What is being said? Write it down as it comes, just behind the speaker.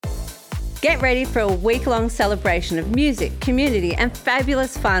Get ready for a week-long celebration of music, community and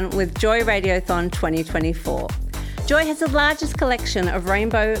fabulous fun with Joy Radiothon 2024. Joy has the largest collection of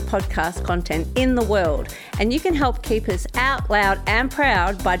rainbow podcast content in the world, and you can help keep us out loud and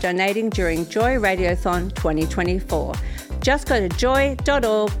proud by donating during Joy Radiothon 2024. Just go to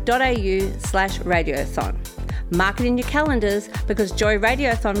joy.org.au/radiothon. Mark it in your calendars because Joy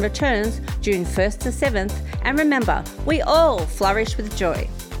Radiothon returns June 1st to 7th, and remember, we all flourish with joy.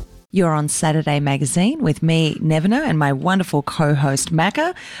 You're on Saturday Magazine with me, Nevena, and my wonderful co-host,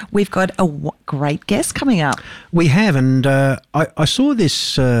 Macca. We've got a great guest coming up. We have, and I saw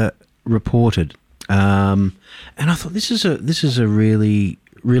this reported, and I thought this is a really,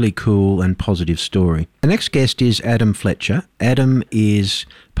 really cool and positive story. The next guest is Adam Fletcher. Adam is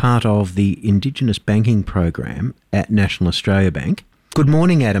part of the Indigenous Banking Program at National Australia Bank. Good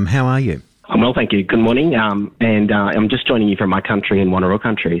morning, Adam. How are you? I'm well, thank you. Good morning. And I'm just joining you from my country in Wanneroo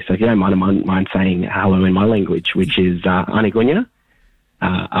country. So if you don't mind saying hello in my language, which is Anigunya,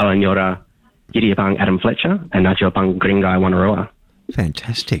 Alanyora, Yiriapang Adam Fletcher, and Najiopang Gringai Wanneroo.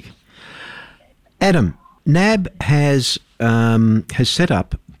 Fantastic. Adam, NAB has set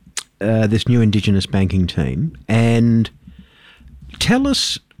up this new Indigenous banking team, and tell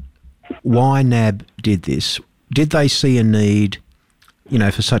us why NAB did this. Did they see a need,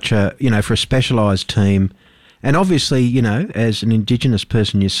 for such a, for a specialised team? And obviously, as an Indigenous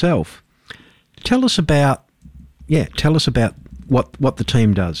person yourself, tell us about what the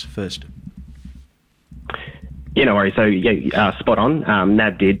team does first. Yeah, no worries. So, spot on.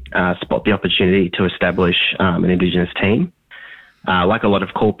 NAB did spot the opportunity to establish an Indigenous team. Like a lot of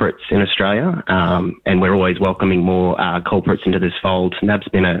corporates in Australia, and we're always welcoming more corporates into this fold. NAB's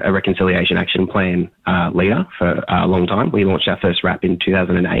been a Reconciliation Action Plan leader for a long time. We launched our first RAP in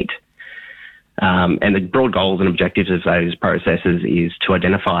 2008. And the broad goals and objectives of those processes is to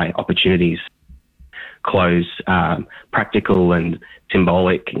identify opportunities, close practical and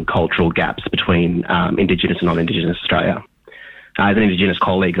symbolic and cultural gaps between Indigenous and non-Indigenous Australia. As an Indigenous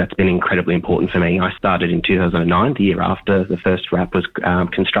colleague, that's been incredibly important for me. I started in 2009, the year after the first RAP was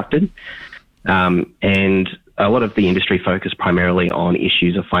constructed. And a lot of the industry focused primarily on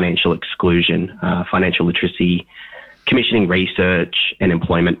issues of financial exclusion, financial literacy, commissioning research and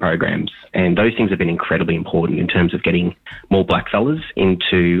employment programs. And those things have been incredibly important in terms of getting more blackfellas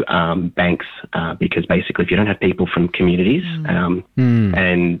into banks, because basically if you don't have people from communities and,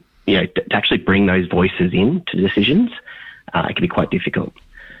 to actually bring those voices in to decisions, it can be quite difficult.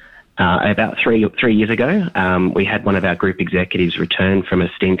 About three years ago, we had one of our group executives return from a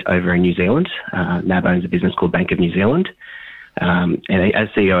stint over in New Zealand. NAB owns a business called Bank of New Zealand. And as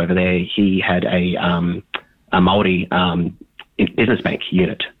CEO over there, he had a Māori business bank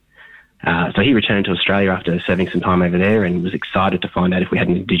unit. So he returned to Australia after serving some time over there and was excited to find out if we had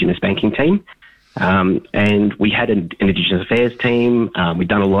an Indigenous banking team. And we had an Indigenous Affairs team. We'd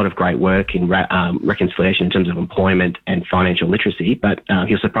done a lot of great work in reconciliation in terms of employment and financial literacy, but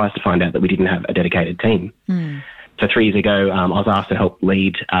he was surprised to find out that we didn't have a dedicated team. So 3 years ago, I was asked to help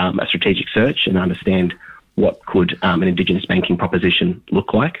lead a strategic search and understand what could an Indigenous banking proposition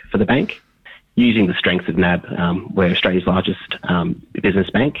look like for the bank. Using the strengths of NAB, we're Australia's largest business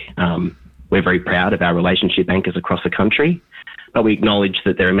bank. We're very proud of our relationship bankers across the country. But we acknowledge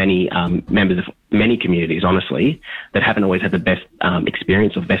that there are many members of many communities, honestly, that haven't always had the best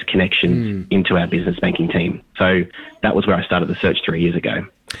experience or best connections into our business banking team. So that was where I started the search 3 years ago.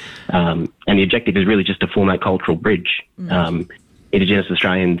 And the objective is really just to form that cultural bridge. Indigenous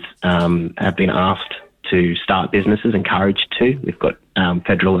Australians have been asked to start businesses, encouraged to. We've got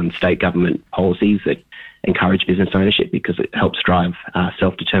federal and state government policies that encourage business ownership because it helps drive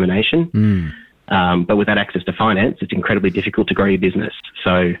self-determination. But without access to finance, it's incredibly difficult to grow your business.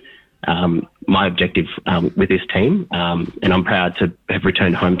 So my objective with this team, and I'm proud to have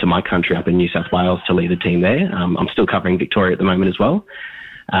returned home to my country up in New South Wales to lead the team there. I'm still covering Victoria at the moment as well.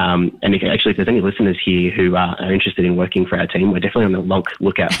 And if there's any listeners here who are interested in working for our team, we're definitely on the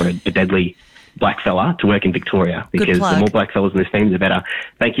lookout for a deadly black fella to work in Victoria, because the more black fellas in this team, the better.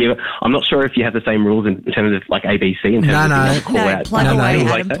 Thank you. I'm not sure if you have the same rules in terms of like ABC in terms of call out. Plug away,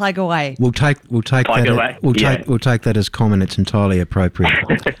 Adam, plug away. We'll take that as common. It's entirely appropriate.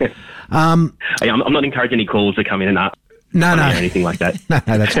 I'm not encouraging any calls to come in and ask or anything like that. No,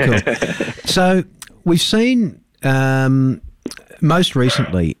 that's cool. So we've seen most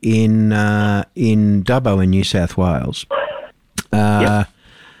recently in Dubbo in New South Wales.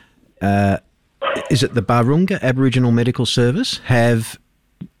 Is it the Barunga Aboriginal Medical Service have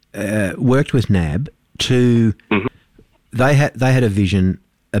worked with NAB to? They had a vision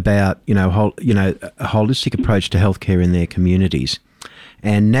about a holistic approach to healthcare in their communities,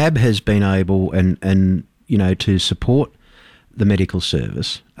 And NAB has been able and to support the medical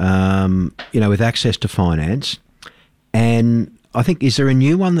service, with access to finance. And I think, is there a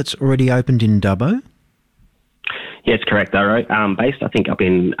new one that's already opened in Dubbo? Yes, correct, Doro. Based, I think, up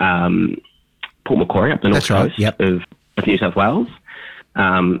in Port Macquarie, up the north coast of New South Wales.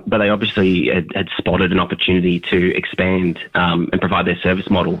 But they obviously had spotted an opportunity to expand and provide their service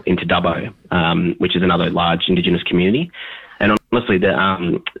model into Dubbo, which is another large Indigenous community. And honestly,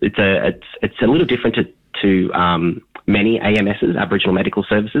 it's a little different to many AMSs, Aboriginal Medical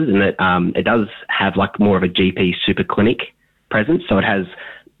Services, in that it does have like more of a GP super clinic presence. So it has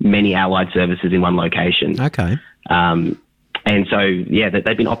many allied services in one location. Okay. And so,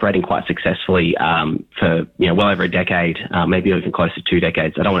 they've been operating quite successfully for well over a decade, maybe even close to 2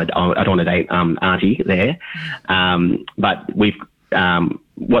 decades. I don't want to date Auntie there, but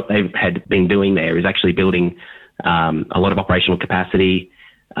what they've had been doing there is actually building a lot of operational capacity.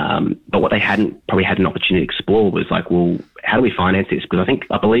 But what they probably had an opportunity to explore was like, well, how do we finance this? Because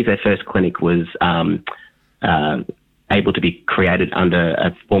I believe their first clinic was able to be created under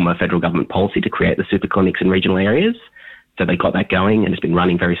a former federal government policy to create the super clinics in regional areas. So they got that going and it's been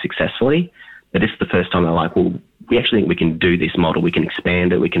running very successfully. But this is the first time they're like, well, we actually think we can do this model. We can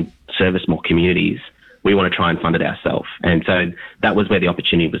expand it. We can service more communities. We want to try and fund it ourselves. And so that was where the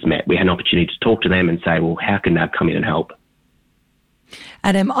opportunity was met. We had an opportunity to talk to them and say, well, how can NAB come in and help?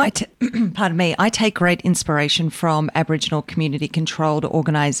 Adam, I take great inspiration from Aboriginal community-controlled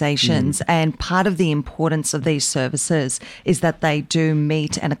organisations, and part of the importance of these services is that they do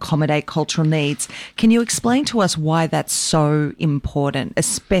meet and accommodate cultural needs. Can you explain to us why that's so important,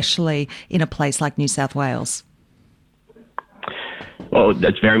 especially in a place like New South Wales? Well,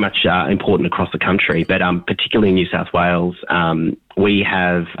 that's very much important across the country, but particularly in New South Wales, we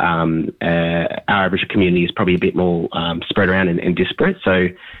have our Aboriginal community is probably a bit more spread around and disparate. So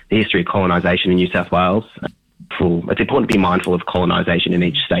the history of colonisation in New South Wales, it's important to be mindful of colonisation in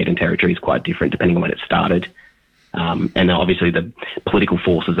each state and territory is quite different depending on when it started. And then obviously the political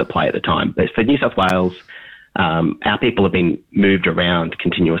forces at play at the time. But for New South Wales, our people have been moved around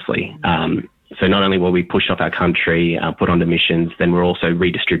continuously. So not only were we pushed off our country, put onto missions, then we're also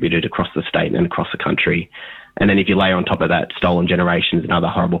redistributed across the state and across the country. And then if you layer on top of that stolen generations and other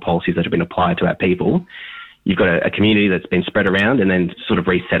horrible policies that have been applied to our people, you've got a community that's been spread around and then sort of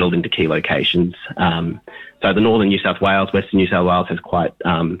resettled into key locations. So the northern New South Wales, western New South Wales has quite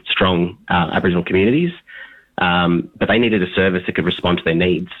strong Aboriginal communities, but they needed a service that could respond to their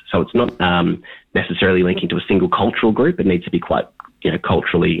needs. So it's not necessarily linking to a single cultural group. It needs to be quite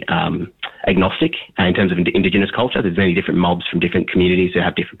culturally agnostic in terms of Indigenous culture. There's many different mobs from different communities who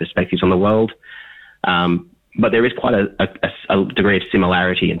have different perspectives on the world. But there is quite a degree of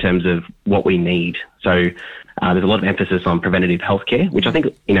similarity in terms of what we need. So there's a lot of emphasis on preventative healthcare, which I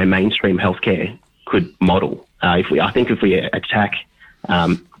think mainstream healthcare could model. If we attack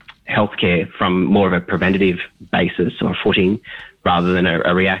healthcare from more of a preventative basis or footing rather than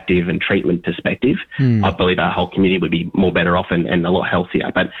a reactive and treatment perspective, I believe our whole community would be more better off and a lot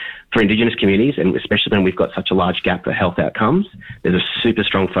healthier. But for Indigenous communities, and especially when we've got such a large gap for health outcomes, there's a super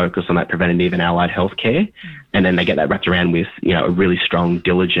strong focus on that preventative and allied healthcare. And then they get that wrapped around with, a really strong,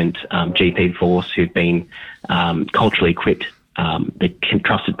 diligent GP force who've been culturally equipped, they're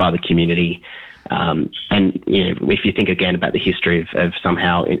trusted by the community. And if you think again about the history of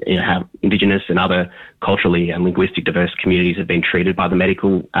somehow how Indigenous and other culturally and linguistic diverse communities have been treated by the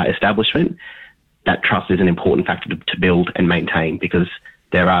medical establishment, that trust is an important factor to build and maintain, because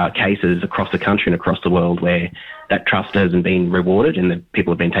there are cases across the country and across the world where that trust hasn't been rewarded and the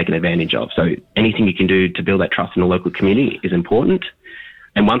people have been taken advantage of. So anything you can do to build that trust in the local community is important.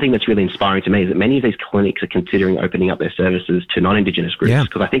 And one thing that's really inspiring to me is that many of these clinics are considering opening up their services to non-Indigenous groups,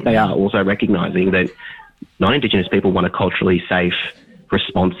 because I think they are also recognising that non-Indigenous people want a culturally safe,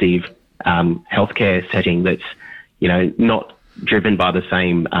 responsive healthcare setting that's, not driven by the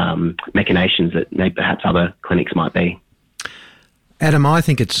same machinations that maybe perhaps other clinics might be. Adam, I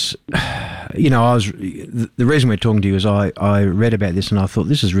think it's, the reason we're talking to you is I read about this and I thought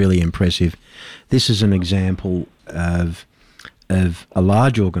this is really impressive. This is an example of a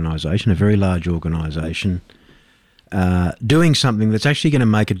large organisation, a very large organisation, doing something that's actually going to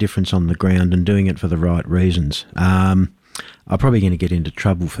make a difference on the ground and doing it for the right reasons. I'm probably going to get into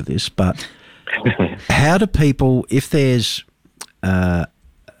trouble for this, but how do people, if there's an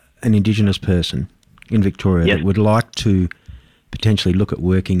Indigenous person in Victoria that would like to potentially look at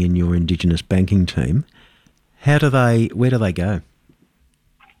working in your Indigenous banking team, where do they go?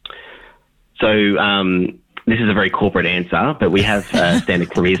 So this is a very corporate answer, but we have a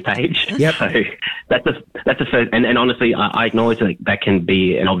standard careers page. Yep. So that's a first. And honestly, I acknowledge that can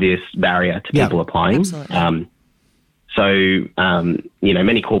be an obvious barrier to people applying. Absolutely.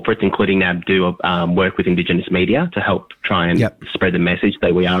 Many corporates, including NAB, do work with Indigenous media to help try and spread the message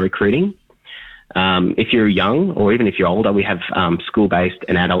that we are recruiting. If you're young or even if you're older, we have school-based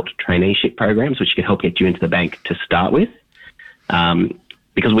and adult traineeship programs, which can help get you into the bank to start with.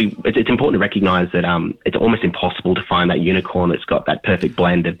 Because it's important to recognise that it's almost impossible to find that unicorn that's got that perfect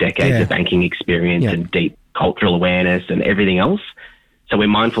blend of decades of banking experience and deep cultural awareness and everything else. So we're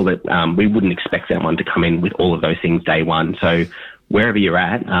mindful that we wouldn't expect someone to come in with all of those things day one. So wherever you're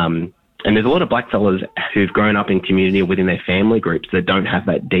at, and there's a lot of blackfellas who've grown up in community or within their family groups that don't have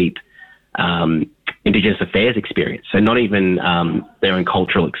that deep Indigenous affairs experience. So not even their own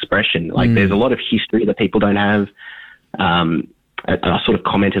cultural expression. Like there's a lot of history that people don't have. I sort of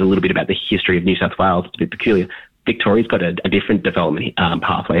commented a little bit about the history of New South Wales. It's a bit peculiar. Victoria's got a different development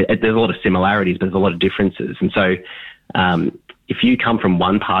pathway. There's a lot of similarities, but there's a lot of differences. And so if you come from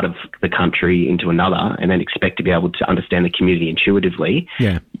one part of the country into another and then expect to be able to understand the community intuitively,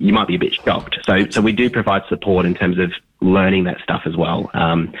 you might be a bit shocked. So we do provide support in terms of learning that stuff as well.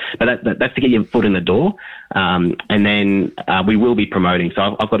 But that's to get your foot in the door. And then we will be promoting.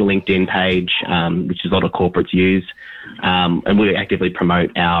 So I've got a LinkedIn page, which is a lot of corporates use. And we actively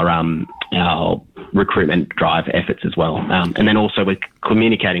promote our recruitment drive efforts as well. And then also we're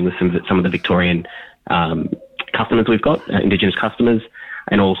communicating with some of the Victorian customers we've got, Indigenous customers,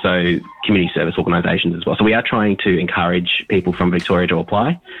 and also community service organisations as well. So we are trying to encourage people from Victoria to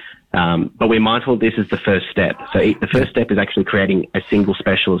apply. But we're mindful this is the first step. So the first step is actually creating a single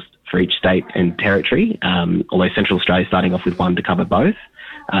specialist for each state and territory, although Central Australia is starting off with one to cover both,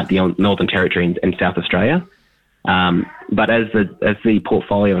 the Northern Territory and South Australia. But as the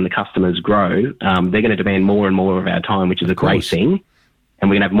portfolio and the customers grow, they're going to demand more and more of our time, which is a great thing. And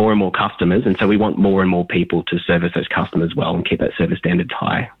we're going to have more and more customers. And so we want more and more people to service those customers well and keep that service standard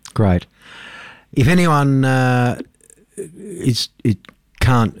high. Great. If anyone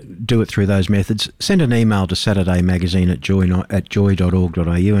can't do it through those methods, send an email to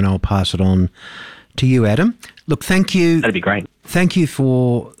saturdaymagazine@joy.org.au and I'll pass it on to you, Adam. Look, thank you. That'd be great. Thank you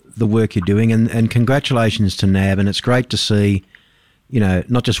for the work you're doing and congratulations to NAB. And it's great to see,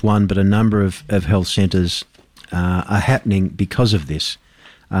 not just one, but a number of health centres are happening because of this.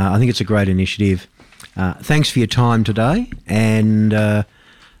 I think it's a great initiative. Thanks for your time today, and I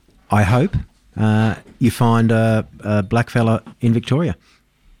hope you find a black fella in Victoria.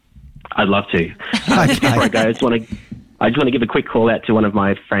 I'd love to. Okay. Before I go, I just want to give a quick call out to one of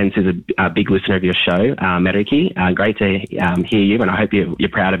my friends who's a big listener of your show, Meriki. Great to hear you, and I hope you're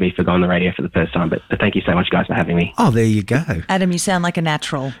proud of me for going on the radio for the first time. But thank you so much, guys, for having me. Oh, there you go. Adam, you sound like a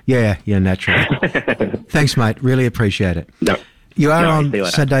natural. Yeah, natural. Thanks, mate. Really appreciate it. No. You are on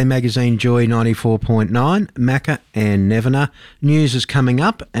Saturday Magazine Joy 94.9, Macca and Nevena. News is coming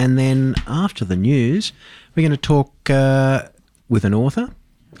up, and then after the news, we're going to talk with an author,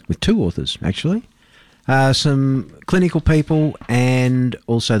 with two authors actually, some clinical people, and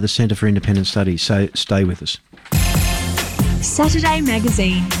also the Centre for Independent Studies. So stay with us. Saturday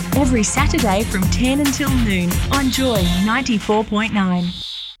Magazine, every Saturday from 10 until noon on Joy 94.9.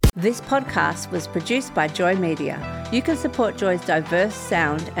 This podcast was produced by Joy Media. You can support Joy's diverse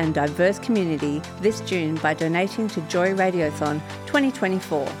sound and diverse community this June by donating to Joy Radiothon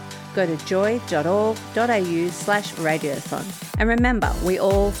 2024. Go to joy.org.au/radiothon. And remember, we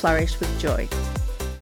all flourish with joy.